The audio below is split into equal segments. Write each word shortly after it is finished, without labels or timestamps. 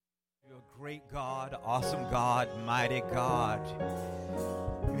great God, awesome God, mighty God.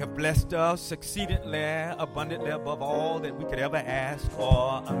 You have blessed us exceedingly, abundantly above all that we could ever ask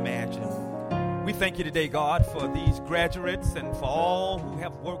or imagine. We thank you today, God, for these graduates and for all who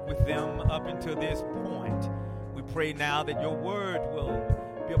have worked with them up until this point. We pray now that your word will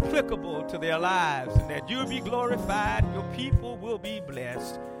be applicable to their lives and that you'll be glorified, your people will be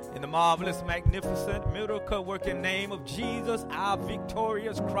blessed. In the marvelous, magnificent, miracle-working name of Jesus, our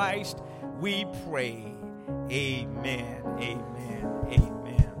victorious Christ, we pray. Amen, amen,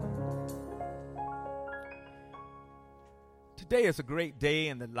 amen. Today is a great day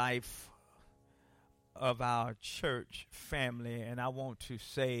in the life of our church family, and I want to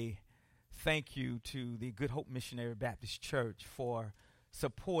say thank you to the Good Hope Missionary Baptist Church for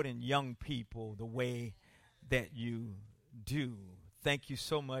supporting young people the way that you do. Thank you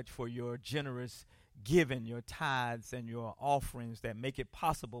so much for your generous giving, your tithes and your offerings that make it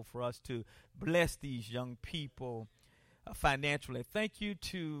possible for us to bless these young people financially. Thank you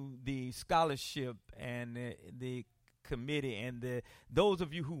to the scholarship and the committee and those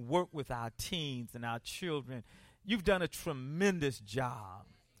of you who work with our teens and our children. You've done a tremendous job.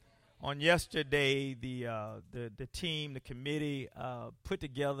 On yesterday, the team, the committee, put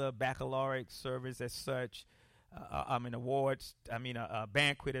together a baccalaureate service as such. A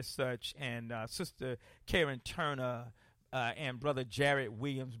banquet as such, and Sister Karen Turner and Brother Jared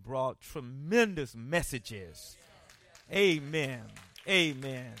Williams brought tremendous messages. Amen.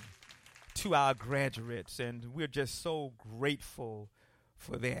 Amen. To our graduates, and we're just so grateful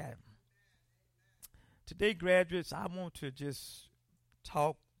for that. Today, graduates, I want to just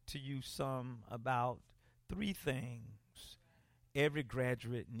talk to you some about 3 things every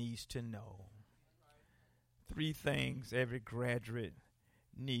graduate needs to know. 3 things every graduate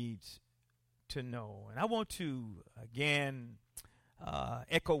needs to know. And I want to, again,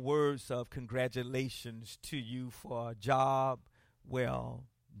 echo words of congratulations to you for a job well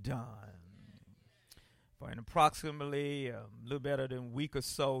done. For in approximately a little better than a week or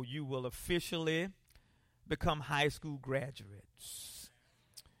so, you will officially become high school graduates.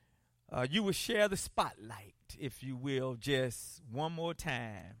 You will share the spotlight, if you will, just one more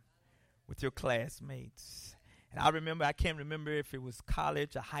time with your classmates. And I can't remember if it was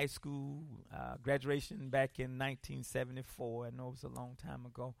college or high school graduation back in 1974. I know it was a long time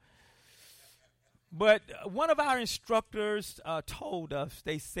ago. But one of our instructors told us,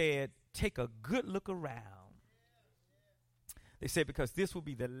 they said, take a good look around. They said, because this will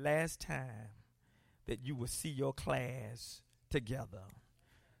be the last time that you will see your class together.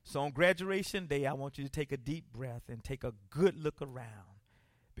 So on graduation day, I want you to take a deep breath and take a good look around,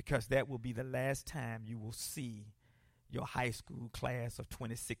 because that will be the last time you will see your high school class of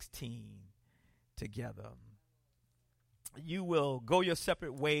 2016 together. You will go your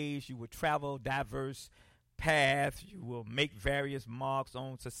separate ways. You will travel diverse paths. You will make various marks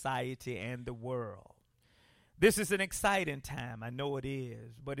on society and the world. This is an exciting time. I know it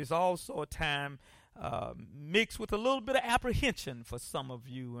is. But it's also a time mixed with a little bit of apprehension for some of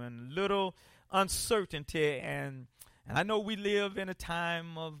you and little uncertainty. And I know we live in a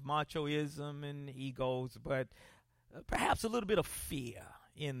time of machoism and egos, but perhaps a little bit of fear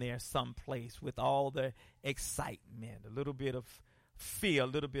in there someplace with all the excitement, a little bit of fear, a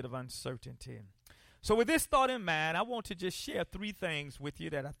little bit of uncertainty. So with this thought in mind, I want to just share 3 things with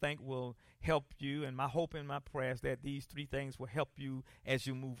you that I think will help you, and my hope and my prayer is that these 3 things will help you as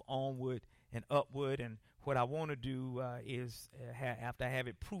you move onward and upward. And what I want to do is, after I have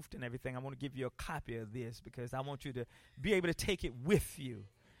it proofed and everything, I want to give you a copy of this because I want you to be able to take it with you,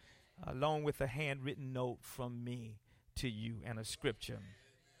 along with a handwritten note from me to you and a scripture.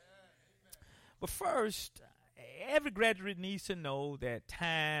 But first, every graduate needs to know that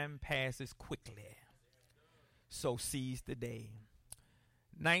time passes quickly, so seize the day.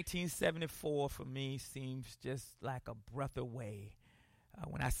 1974 for me seems just like a breath away.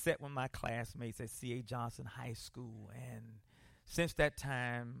 When I sat with my classmates at C.A. Johnson High School, and since that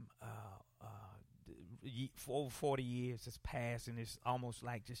time, for over 40 years has passed, and it's almost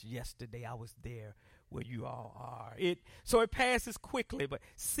like just yesterday I was there where you all are. So it passes quickly, but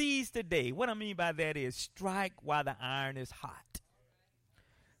seize the day. What I mean by that is strike while the iron is hot.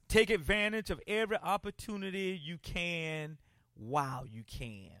 Take advantage of every opportunity you can while you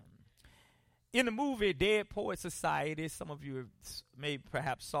can. In the movie Dead Poet Society, some of you may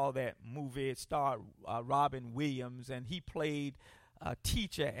perhaps saw that movie. It starred Robin Williams, and he played a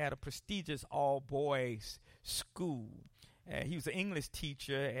teacher at a prestigious all-boys school. He was an English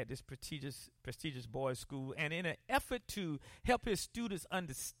teacher at this prestigious prestigious boys' school. And in an effort to help his students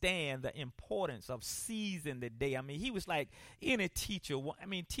understand the importance of seizing the day, I mean, he was like any teacher. I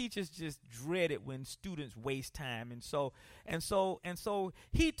mean, teachers just dread it when students waste time. And so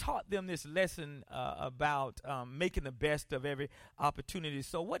he taught them this lesson about making the best of every opportunity.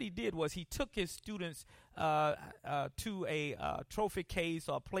 So what he did was he took his students to a trophy case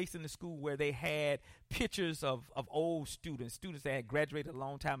or a place in the school where they had pictures of old students that had graduated a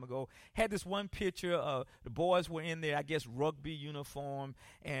long time ago. Had this one picture of the boys were in their, I guess, rugby uniform,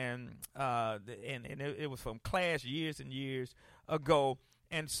 and it was from class years and years ago.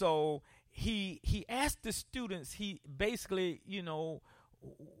 And so he asked the students, he basically,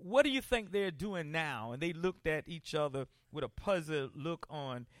 what do you think they're doing now? And they looked at each other with a puzzled look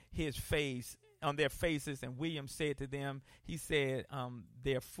on their faces, and William said to them, he said,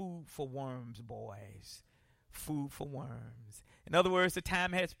 they're food for worms, boys. Food for worms. In other words, the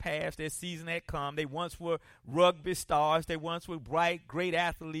time has passed, their season had come. They once were rugby stars, they once were bright, great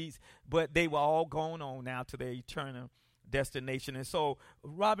athletes, but they were all gone on now to their eternal destination. And so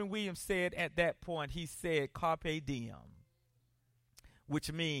Robin Williams said at that point, he said, carpe diem,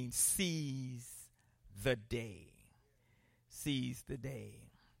 which means seize the day. Seize the day.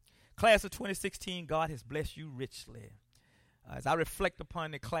 Class of 2016, God has blessed you richly. As I reflect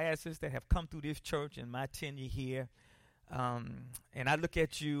upon the classes that have come through this church in my tenure here, and I look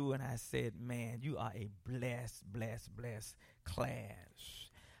at you and I said, man, you are a blessed class.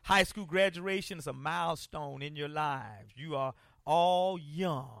 High school graduation is a milestone in your lives. You are all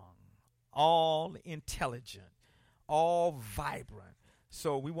young, all intelligent, all vibrant.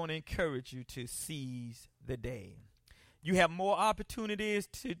 So we want to encourage you to seize the day. You have more opportunities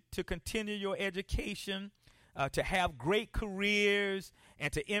to continue your education, to have great careers,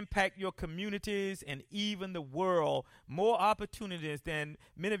 and to impact your communities and even the world. More opportunities than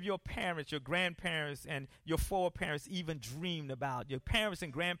many of your parents, your grandparents, and your foreparents even dreamed about. Your parents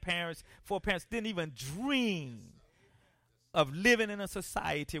and grandparents, foreparents didn't even dream of living in a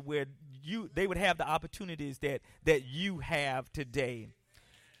society where they would have the opportunities that you have today.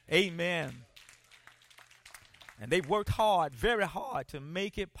 Amen. And they've worked hard, very hard, to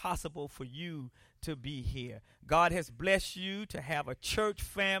make it possible for you to be here. God has blessed you to have a church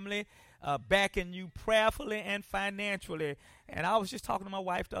family backing you prayerfully and financially. And I was just talking to my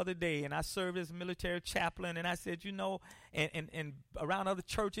wife the other day, and I served as a military chaplain, and I said, and around other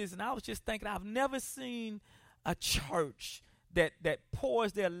churches, and I was just thinking, I've never seen a church that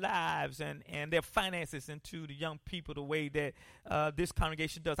pours their lives and their finances into the young people the way that this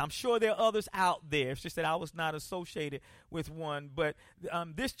congregation does. I'm sure there are others out there. It's just that I was not associated with one. But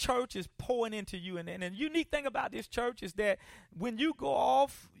this church is pouring into you. And the unique thing about this church is that when you go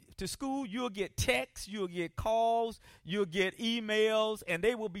off to school, you'll get texts, you'll get calls, you'll get emails, and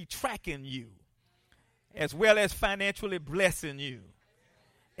they will be tracking you as well as financially blessing you.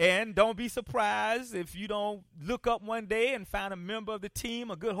 And don't be surprised if you don't look up one day and find a member of the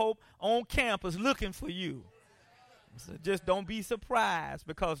team of Good Hope on campus looking for you. So just don't be surprised,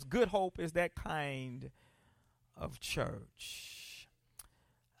 because Good Hope is that kind of church.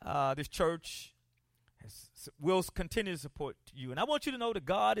 This church will continue to support you. And I want you to know that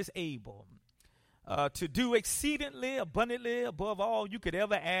God is able to do exceedingly abundantly above all you could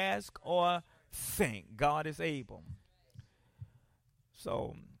ever ask or think. God is able.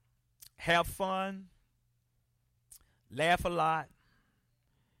 So have fun, laugh a lot,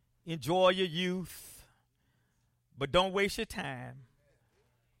 enjoy your youth, but don't waste your time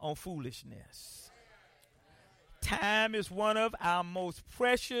on foolishness. Time is one of our most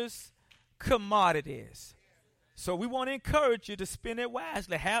precious commodities. So we want to encourage you to spend it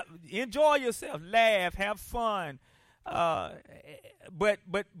wisely. Enjoy yourself, laugh, have fun, but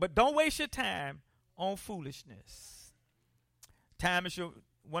don't waste your time on foolishness. Time is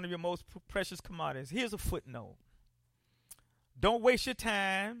one of your most precious commodities. Here's a footnote. Don't waste your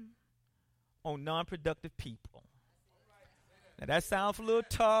time on non-productive people. Now that sounds a little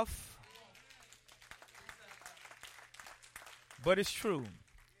tough, but it's true.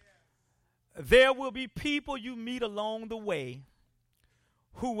 There will be people you meet along the way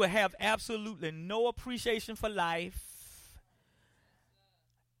who will have absolutely no appreciation for life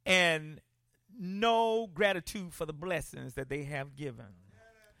and no gratitude for the blessings that they have given.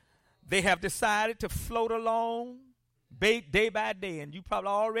 They have decided to float along day by day, and you probably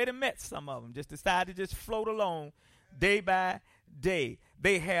already met some of them. Just decided to just float along day by day.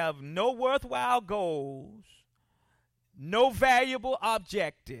 They have no worthwhile goals, no valuable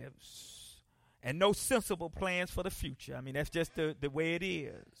objectives, and no sensible plans for the future. I mean, that's just the way it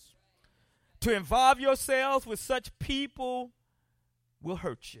is. To involve yourselves with such people will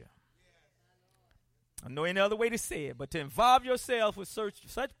hurt you. I know any other way to say it, but to involve yourself with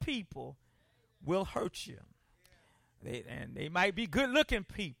such people will hurt you. They might be good-looking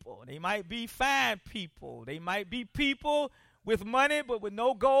people. They might be fine people. They might be people with money but with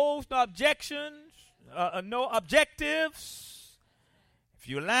no goals, no objections, no objectives. If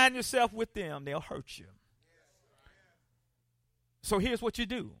you align yourself with them, they'll hurt you. So here's what you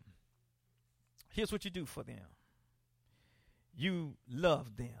do. Here's what you do for them. You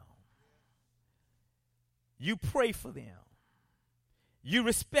love them. You pray for them. You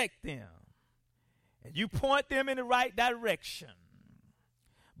respect them. And you point them in the right direction.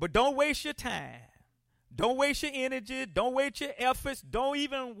 But don't waste your time. Don't waste your energy. Don't waste your efforts. Don't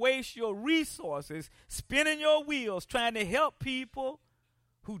even waste your resources spinning your wheels trying to help people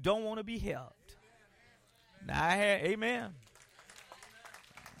who don't want to be helped. Now amen.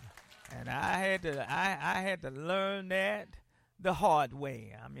 And I had to learn that the hard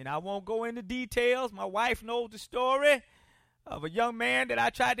way. I mean, I won't go into details. My wife knows the story of a young man that I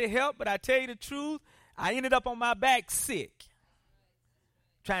tried to help, but I tell you the truth, I ended up on my back sick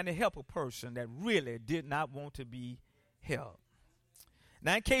trying to help a person that really did not want to be helped.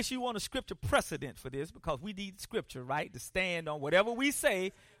 Now, in case you want a scripture precedent for this, because we need scripture, right, to stand on whatever we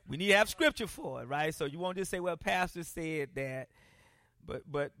say, we need to have scripture for it, right? So you won't just say, well, pastor said that.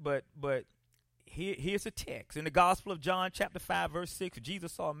 But here's a text. In the Gospel of John, chapter 5, verse 6,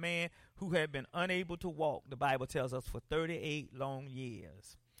 Jesus saw a man who had been unable to walk, the Bible tells us, for 38 long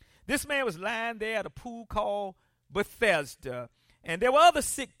years. This man was lying there at a pool called Bethesda, and there were other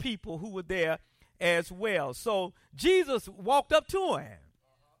sick people who were there as well. So Jesus walked up to him,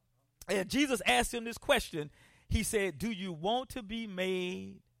 and Jesus asked him this question. He said, do you want to be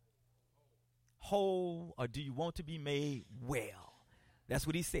made whole, or do you want to be made well? That's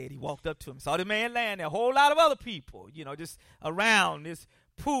what he said. He walked up to him, saw the man laying there, a whole lot of other people, just around this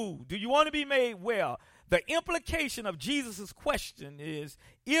pool. Do you want to be made well? The implication of Jesus' question is,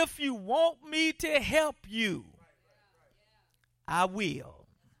 if you want me to help you, I will.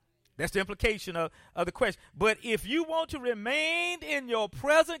 That's the implication of the question. But if you want to remain in your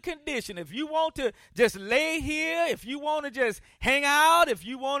present condition, if you want to just lay here, if you want to just hang out, if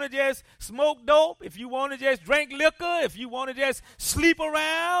you want to just smoke dope, if you want to just drink liquor, if you want to just sleep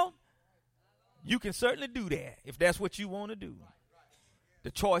around, you can certainly do that if that's what you want to do. The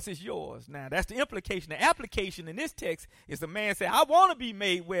choice is yours. Now, that's the implication. The application in this text is the man said, I want to be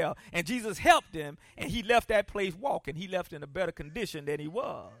made well. And Jesus helped him, and he left that place walking. He left in a better condition than he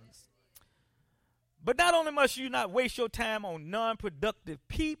was. But not only must you not waste your time on non-productive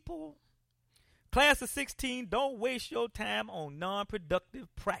people, class of 16, don't waste your time on non-productive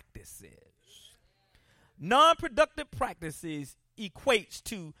practices. Non-productive practices equates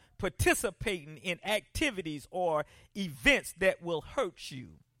to participating in activities or events that will hurt you,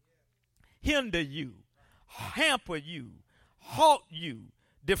 hinder you, hamper you, halt you,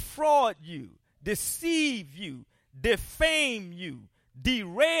 defraud you, deceive you, defame you,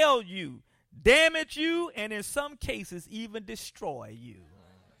 derail you, damage you, and in some cases even destroy you.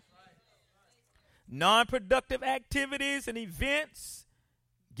 Non-productive activities and events,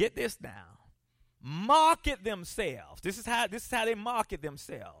 get this now, market themselves. This is how they market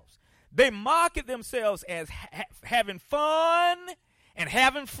themselves. They market themselves as having fun and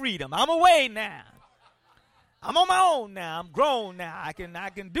having freedom. I'm away now. I'm on my own now. I'm grown now. I can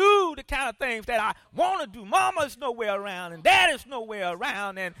do the kind of things that I want to do. Mama's nowhere around, and Daddy's nowhere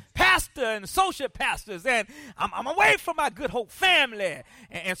around, and pastor and associate pastors, and I'm away from my Good Hope family.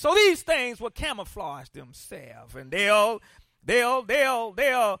 And so these things will camouflage themselves, and they'll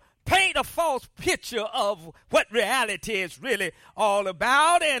paint a false picture of what reality is really all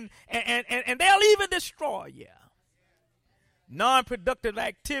about, and they'll even destroy you. Non-productive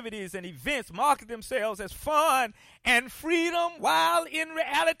activities and events market themselves as fun and freedom, while in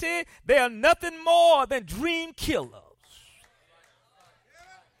reality they are nothing more than dream killers.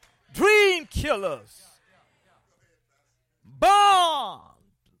 Dream killers. Bombs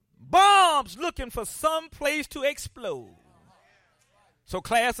looking for some place to explode. So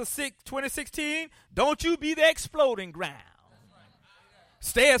class of 2016, don't you be the exploding ground.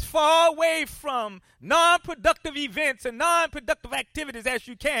 Stay as far away from non-productive events and non-productive activities as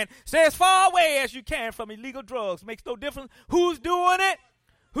you can. Stay as far away as you can from illegal drugs. Makes no difference who's doing it,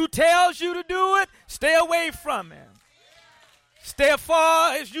 who tells you to do it. Stay away from it. Stay as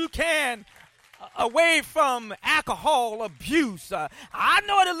far as you can away from alcohol abuse. I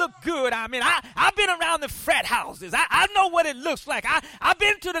know it'll look good. I mean, I've been around the frat houses. I know what it looks like. I've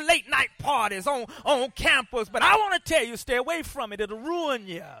been to the late night parties on campus, but I want to tell you, stay away from it. It'll ruin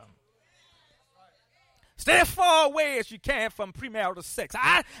you. Stay as far away as you can from premarital sex.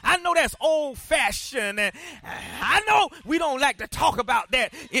 I know that's old-fashioned, and I know we don't like to talk about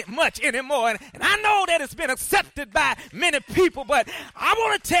that much anymore, and I know that it's been accepted by many people, but I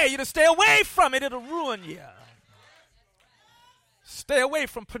want to tell you to stay away from it. It'll ruin you. Stay away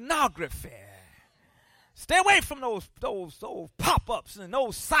from pornography. Stay away from those pop-ups and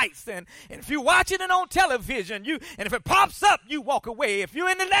those sites. And if you're watching it on television, and if it pops up, you walk away. If you're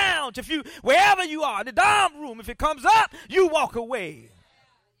in the lounge, wherever you are, in the dorm room, if it comes up, you walk away.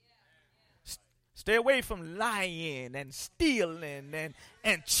 Stay away from lying and stealing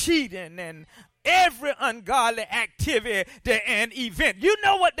and cheating and every ungodly activity and event. You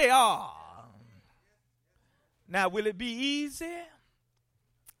know what they are. Now, will it be easy?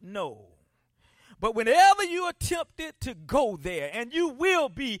 No. But whenever you are tempted to go there, and you will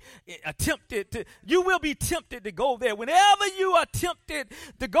be tempted to go there. Whenever you are tempted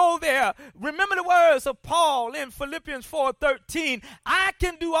to go there, remember the words of Paul in Philippians 4:13. I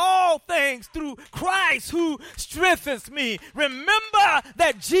can do all things through Christ who strengthens me. Remember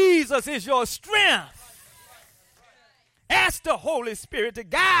that Jesus is your strength. Ask the Holy Spirit to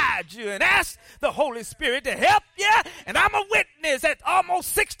guide you, and ask the Holy Spirit to help you. And I'm a witness at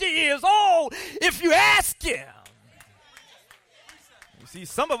almost 60 years old if you ask him. You see,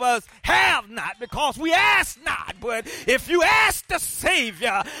 some of us have not because we ask not. But if you ask the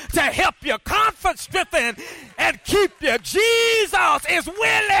Savior to help you, comfort, strengthen, and keep you, Jesus is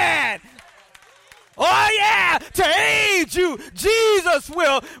willing. Oh, yeah, to aid you, Jesus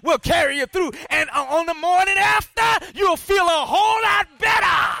will carry you through. And on the morning after, you'll feel a whole lot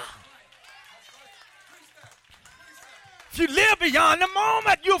better. If you live beyond the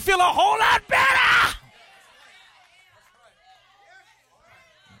moment, you'll feel a whole lot better.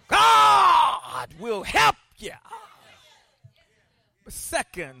 God will help you. But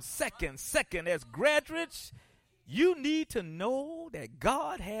second, as graduates, you need to know that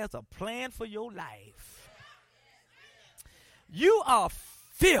God has a plan for your life. You are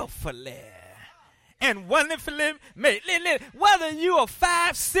fearfully and wonderfully made. Whether you are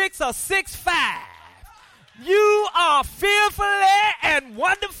 5'6" or 6'5", you are fearfully and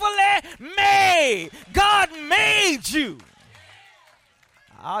wonderfully made. God made you.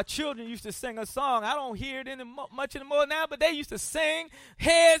 Our children used to sing a song. I don't hear it much anymore now, but they used to sing,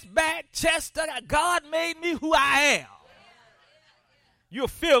 heads back, chest up. God made me who I am. You're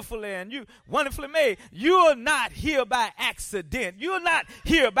fearfully and you wonderfully made. You're not here by accident. You're not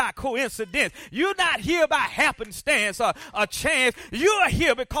here by coincidence. You're not here by happenstance or a chance. You're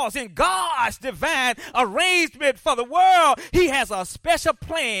here because in God's divine arrangement for the world, he has a special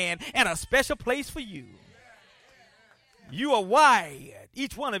plan and a special place for you. You are wired.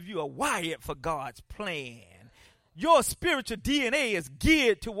 Each one of you are wired for God's plan. Your spiritual DNA is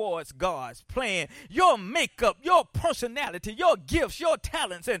geared towards God's plan. Your makeup, your personality, your gifts, your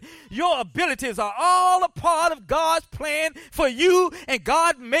talents, and your abilities are all a part of God's plan for you. And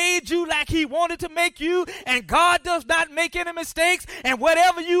God made you like he wanted to make you. And God does not make any mistakes. And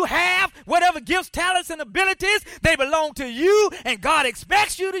whatever you have, whatever gifts, talents, and abilities, they belong to you. And God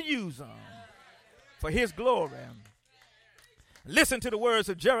expects you to use them for his glory. Listen to the words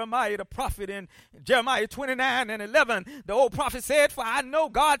of Jeremiah the prophet in Jeremiah 29:11. The old prophet said,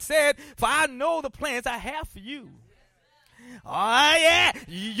 God said, for I know the plans I have for you. Oh, yeah,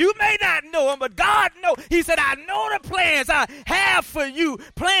 you may not know them, but God knows. He said, I know the plans I have for you,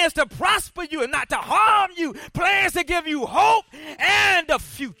 plans to prosper you and not to harm you, plans to give you hope and a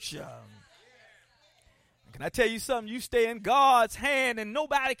future. Can I tell you something? You stay in God's hand and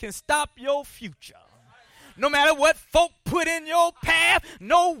nobody can stop your future. No matter what folk put in your path,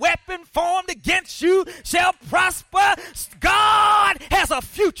 no weapon formed against you shall prosper. God has a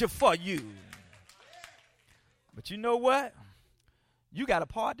future for you. But you know what? You got a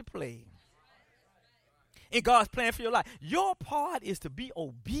part to play in God's plan for your life. Your part is to be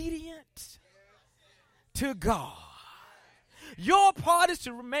obedient to God. Your part is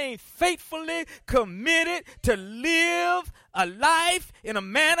to remain faithfully committed to live a life in a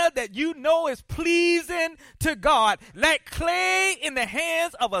manner that you know is pleasing to God, like clay in the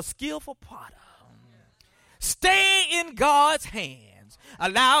hands of a skillful potter. Stay in God's hands.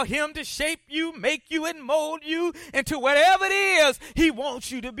 Allow him to shape you, make you, and mold you into whatever it is he wants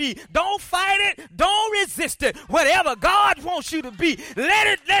you to be. Don't fight it. Don't resist it. Whatever God wants you to be,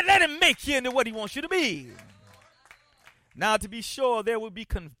 let him make you into what he wants you to be. Now, to be sure, there will be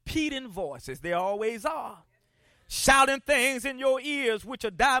competing voices. There always are. Shouting things in your ears which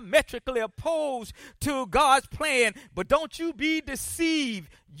are diametrically opposed to God's plan. But don't you be deceived.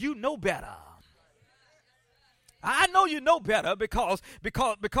 You know better. I know you know better because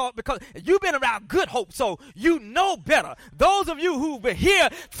you've been around Good Hope, so you know better. Those of you who've been here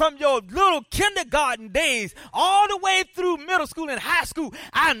from your little kindergarten days all the way through middle school and high school,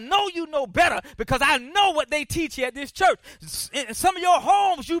 I know you know better because I know what they teach you at this church. In some of your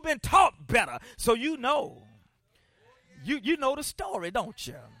homes, you've been taught better, so you know. You know the story, don't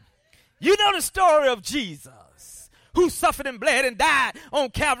you? You know the story of Jesus, who suffered and bled and died on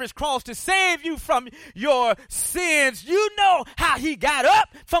Calvary's cross to save you from your sins. You know how he got up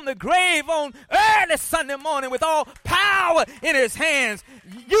from the grave on early Sunday morning with all power in his hands.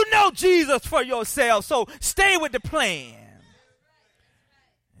 You know Jesus for yourself, so stay with the plan.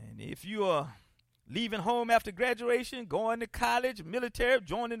 And if you are leaving home after graduation, going to college, military,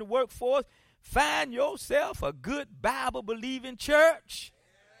 joining the workforce, find yourself a good Bible-believing church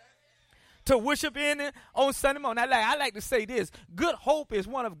to worship in on Sunday morning. I like to say this. Good Hope is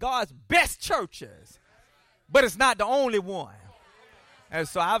one of God's best churches, but it's not the only one. And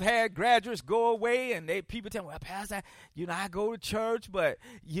so I've had graduates go away, and people tell me, well, Pastor, I go to church, but,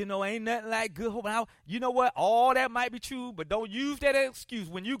 ain't nothing like Good Hope. And you know what? All that might be true, but don't use that as an excuse.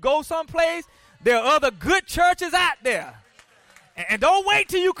 When you go someplace, there are other good churches out there. And don't wait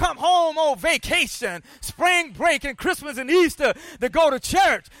till you come home on vacation, spring break, and Christmas and Easter to go to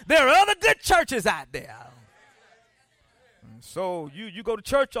church. There are other good churches out there. And so you go to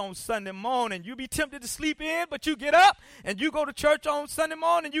church on Sunday morning. You be tempted to sleep in, but you get up and you go to church on Sunday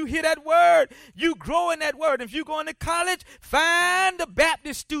morning. You hear that word. You grow in that word. If you're going to college, find the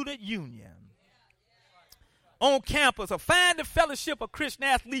Baptist Student Union on campus, or find the Fellowship of Christian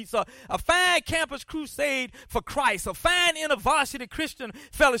Athletes, or find Campus Crusade for Christ, or find InterVarsity Christian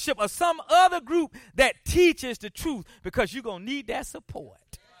Fellowship, or some other group that teaches the truth, because you're going to need that support.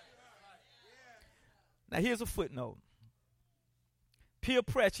 Now, here's a footnote. Peer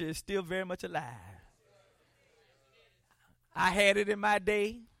pressure is still very much alive. I had it in my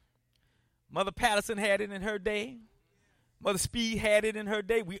day. Mother Patterson had it in her day. Mother Speed had it in her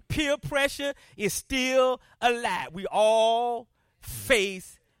day. Peer pressure is still alive. We all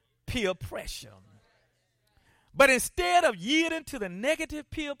face peer pressure. But instead of yielding to the negative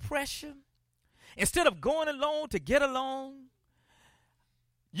peer pressure, instead of going along to get along,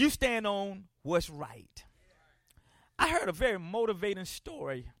 you stand on what's right. I heard a very motivating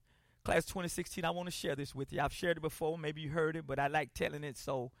story. Class 2016, I want to share this with you. I've shared it before. Maybe you heard it, but I like telling it,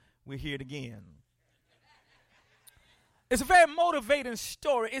 so we'll hear it again. It's a very motivating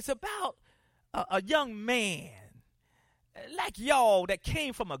story. It's about a young man like y'all that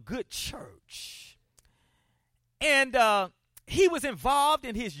came from a good church. And he was involved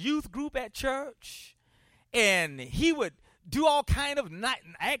in his youth group at church. And he would do all kind of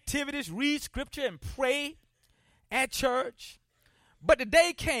activities, read scripture and pray at church. But the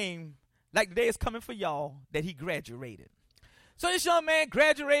day came, like the day is coming for y'all, that he graduated. So this young man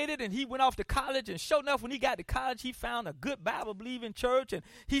graduated, and he went off to college, and sure enough, when he got to college, he found a good Bible-believing church, and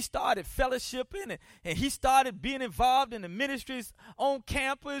he started fellowshipping, and he started being involved in the ministries on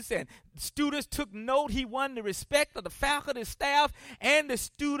campus, and students took note. He won the respect of the faculty, staff, and the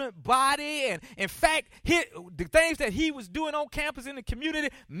student body, and in fact, the things that he was doing on campus in the community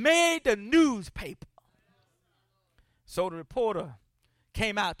made the newspaper. So the reporter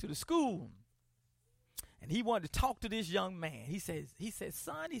came out to the school, and he wanted to talk to this young man. He said,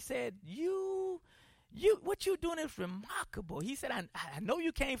 son, you what you doing is remarkable. He said, I know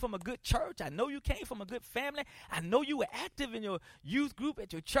you came from a good church. I know you came from a good family. I know you were active in your youth group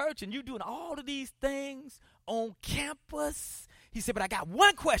at your church, and you doing all of these things on campus. He said, but I got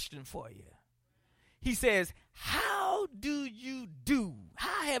one question for you. He says, how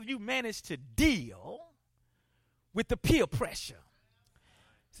have you managed to deal with the peer pressure?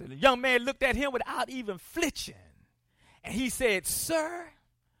 So the young man looked at him without even flinching. And he said, sir,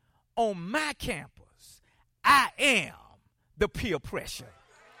 on my campus, I am the peer pressure.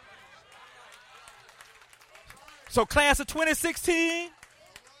 So class of 2016,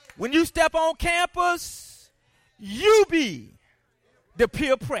 when you step on campus, you be the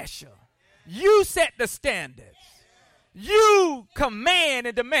peer pressure. You set the standards. You command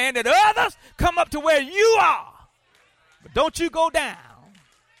and demand that others come up to where you are. But don't you go down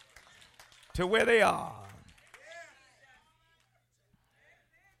to where they are.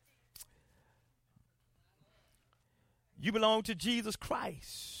 You belong to Jesus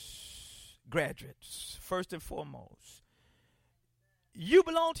Christ, graduates, first and foremost. You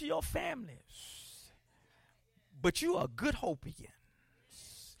belong to your families, but you are good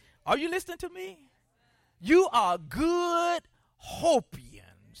Hopians. Are you listening to me? You are good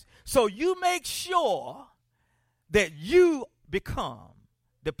Hopians. So you make sure that you become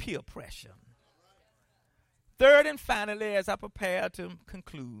the peer pressure. third and finally, as I prepare to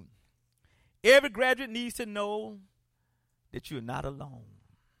conclude, every graduate needs to know that you're not alone.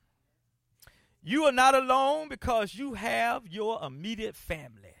 You are not alone because you have your immediate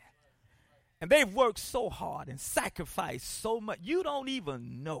family. And they've worked so hard and sacrificed so much. You don't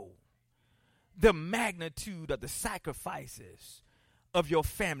even know the magnitude of the sacrifices of your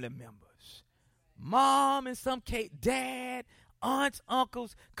family members. Mom, in some case, dad, aunts,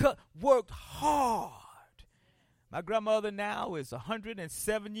 uncles, worked hard. My grandmother now is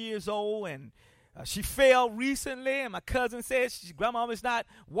 107 years old, and she fell recently, and my cousin says grandmama's not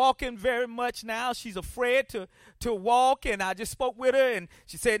walking very much now. She's afraid to walk, and I just spoke with her, and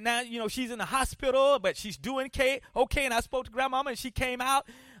she said now, she's in the hospital, but she's doing okay. And I spoke to grandmama, and she's coming out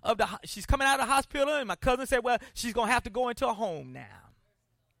of the hospital, and my cousin said, well, she's going to have to go into a home now.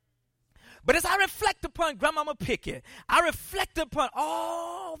 But as I reflect upon Grandmama Pickett, I reflect upon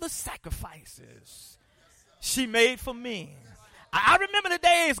all the sacrifices she made for me. I remember the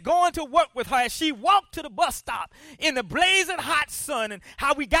days going to work with her as she walked to the bus stop in the blazing hot sun, and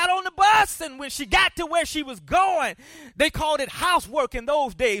how we got on the bus, and when she got to where she was going, they called it housework in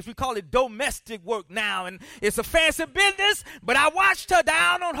those days. We call it domestic work now, and it's a fancy business, but I watched her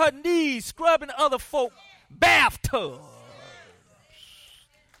down on her knees scrubbing other folk bathtubs.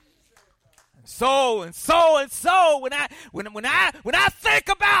 So when I think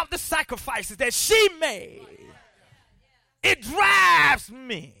about the sacrifices that she made, it drives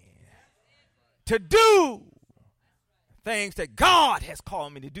me to do things that God has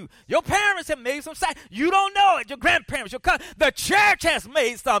called me to do. Your parents have made some sacrifices. You don't know it. Your grandparents, your cousin, the church has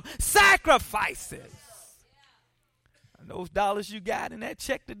made some sacrifices. And those dollars you got in that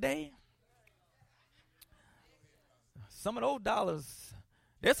check today, some of those dollars,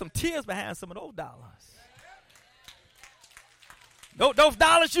 there's some tears behind some of those dollars. Those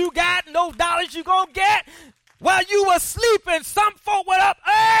dollars you got and those dollars you going to get, while you were sleeping, some folk went up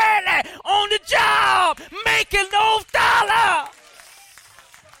early on the job making those dollars.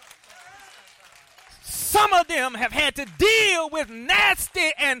 Some of them have had to deal with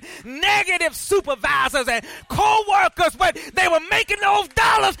nasty and negative supervisors and co-workers, but they were making those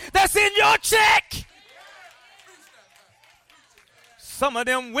dollars that's in your check. Some of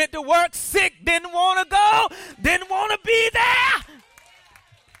them went to work sick, didn't want to go, didn't want to be there.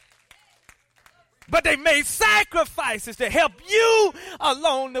 But they made sacrifices to help you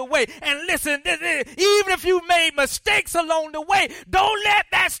along the way. And listen, even if you made mistakes along the way, don't let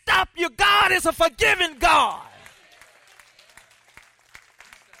that stop you. God is a forgiving God.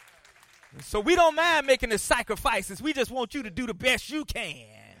 So we don't mind making the sacrifices. We just want you to do the best you can.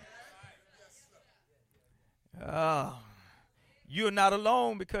 You're not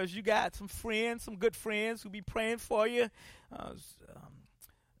alone because you got some friends, some good friends who be praying for you.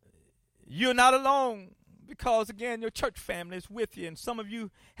 You're not alone because, again, your church family is with you. And some of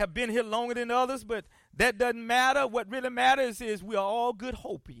you have been here longer than others, but that doesn't matter. What really matters is we are all Good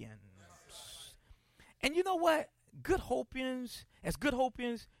Hopians. And you know what? As Good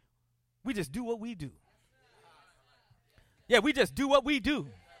Hopians, we just do what we do. Yeah, we just do what we do.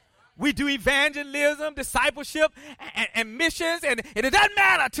 We do evangelism, discipleship, and missions, and it doesn't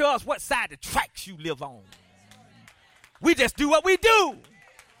matter to us what side of the tracks you live on. We just do what we do.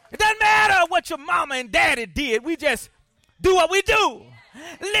 It doesn't matter what your mama and daddy did. We just do what we do.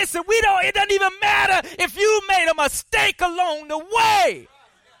 Listen, it doesn't even matter if you made a mistake along the way.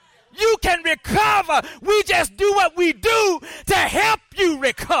 You can recover. We just do what we do to help you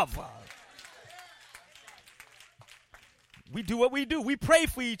recover. We do what we do. We pray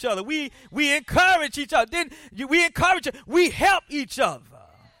for each other. We encourage each other. We help each other.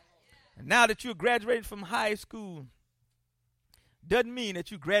 And now that you're graduating from high school, doesn't mean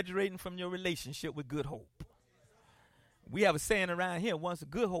that you're graduating from your relationship with Good Hope. We have a saying around here, once a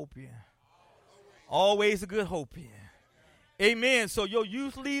Good Hopian, always a Good Hopian. Amen. So your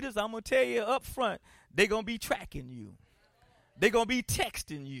youth leaders, I'm going to tell you up front, they're going to be tracking you. They're going to be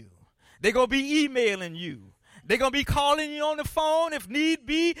texting you. They're going to be emailing you. They're going to be calling you on the phone if need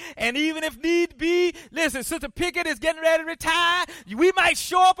be. And even if need be, listen, Sister Pickett is getting ready to retire. We might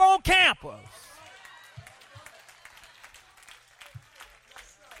show up on campus.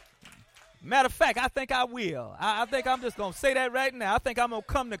 Matter of fact, I think I will. I think I'm just going to say that right now. I think I'm going to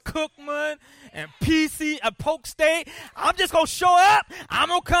come to Cookman and Polk State. I'm just going to show up. I'm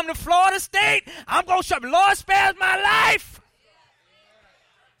going to come to Florida State. I'm going to show up. Lord spares my life.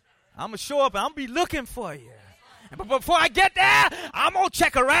 I'm going to show up and I'm going to be looking for you. But before I get there, I'm going to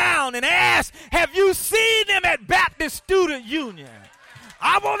check around and ask, have you seen them at Baptist Student Union?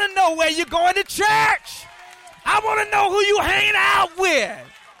 I want to know where you're going to church. I want to know who you hanging out with.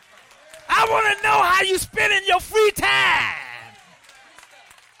 I want to know how you spending your free time.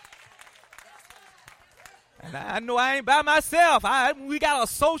 And I know I ain't by myself. We got a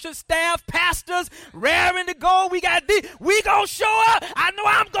social staff, pastors, raring to go. We got this. We gonna show up. I know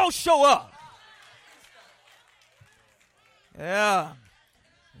I'm gonna show up. Yeah.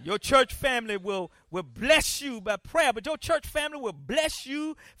 Your church family will bless you by prayer, but your church family will bless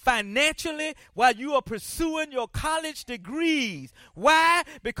you financially while you are pursuing your college degrees. Why?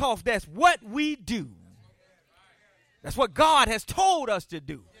 Because that's what we do. That's what God has told us to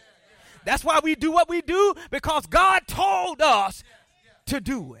do. That's why we do what we do, because God told us to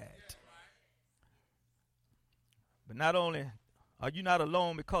do it. But not only are you not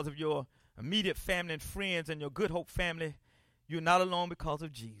alone because of your immediate family and friends and your Good Hope family, you're not alone because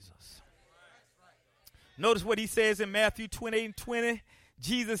of Jesus. Notice what he says in Matthew 28:20.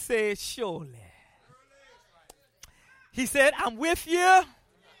 Jesus said, surely. He said, I'm with you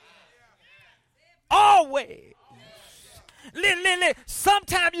always.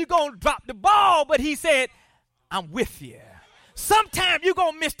 Sometimes you're going to drop the ball, but he said, I'm with you. Sometimes you're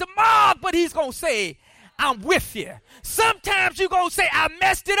going to miss the mark, but he's going to say, I'm with you. Sometimes you're going to say, I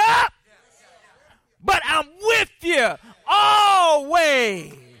messed it up, but I'm with you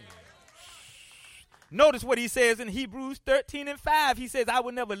always. Notice what he says in Hebrews 13:5. He says, I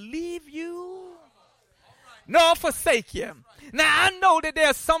will never leave you nor forsake you. Now, I know that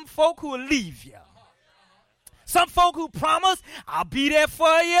there's some folk who will leave you. Some folk who promise, I'll be there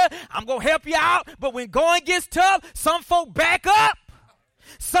for you. I'm going to help you out. But when going gets tough, some folk back up.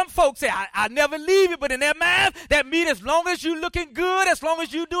 Some folks say, I'll never leave you. But in their mind, that means as long as you're looking good, as long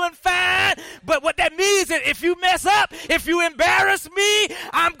as you're doing fine. But what that means is if you mess up, if you embarrass me,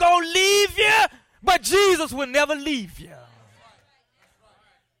 I'm going to leave you. But Jesus will never leave you.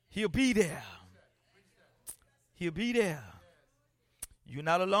 He'll be there. He'll be there. You're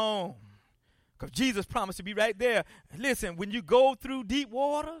not alone. Because Jesus promised to be right there. Listen, when you go through deep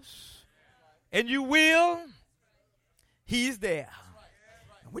waters, and you will, he's there.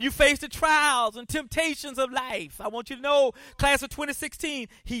 When you face the trials and temptations of life, I want you to know, class of 2016,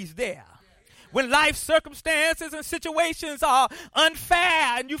 he's there. When life circumstances and situations are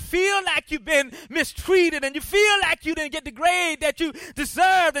unfair and you feel like you've been mistreated and you feel like you didn't get the grade that you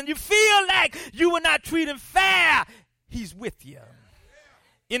deserved and you feel like you were not treated fair, he's with you.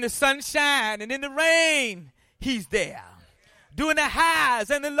 In the sunshine and in the rain, he's there. During the highs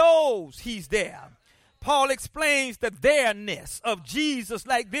and the lows, he's there. Paul explains the there-ness of Jesus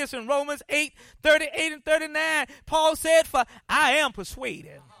like this in Romans 8:38 and 39. Paul said, for I am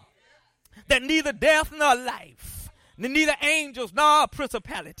persuaded that neither death nor life, neither angels nor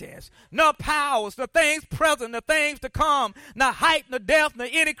principalities, nor powers, nor things present, nor things to come, nor height, nor depth, nor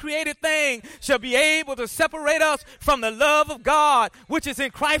any created thing shall be able to separate us from the love of God, which is in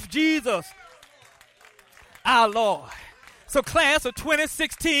Christ Jesus, our Lord. So class of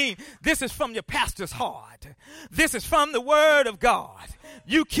 2016, this is from your pastor's heart. This is from the word of God.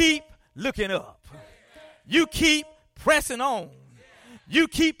 You keep looking up. You keep pressing on. You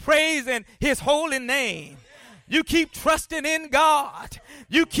keep praising his holy name. You keep trusting in God.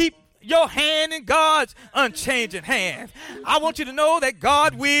 You keep your hand in God's unchanging hand. I want you to know that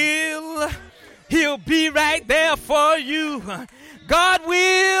God will. He'll be right there for you. God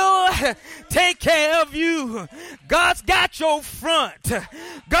will take care of you. God's got your front.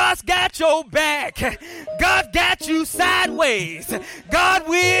 God's got your back. God got you sideways. God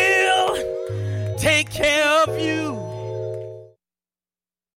will take care of you.